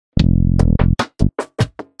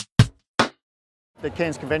The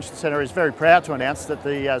Cairns Convention Centre is very proud to announce that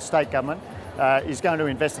the state government is going to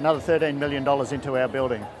invest another $13 million into our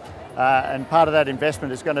building. And part of that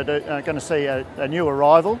investment is going to see a new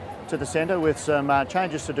arrival to the centre with some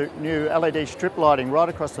changes to new LED strip lighting right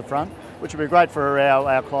across the front, which will be great for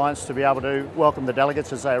our clients to be able to welcome the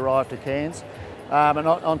delegates as they arrive to Cairns. And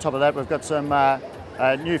on top of that, we've got some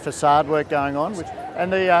new facade work going on,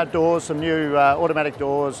 and the doors, some new automatic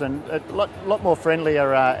doors, and a lot more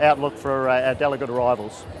friendlier outlook for our delegate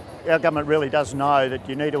arrivals. Our government really does know that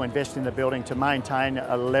you need to invest in the building to maintain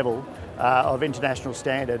a level of international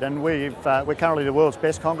standard, and we're currently the world's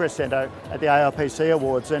best Congress Centre at the AIPC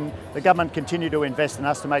Awards, and the government continue to invest in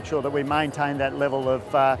us to make sure that we maintain that level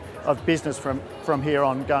of business from here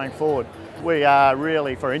on going forward. We are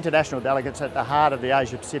really, for international delegates, at the heart of the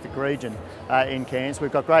Asia Pacific region in Cairns.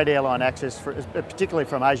 We've got great airline access, particularly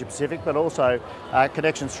from Asia Pacific, but also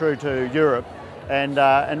connections through to Europe.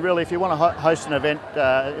 And really, if you want to host an event,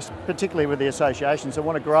 particularly with the associations, that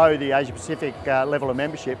want to grow the Asia Pacific level of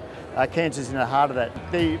membership, Cairns is in the heart of that.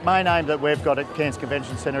 The main aim that we've got at Cairns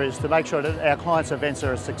Convention Centre is to make sure that our clients' events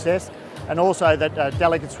are a success, and also that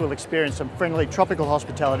delegates will experience some friendly tropical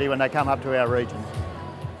hospitality when they come up to our region.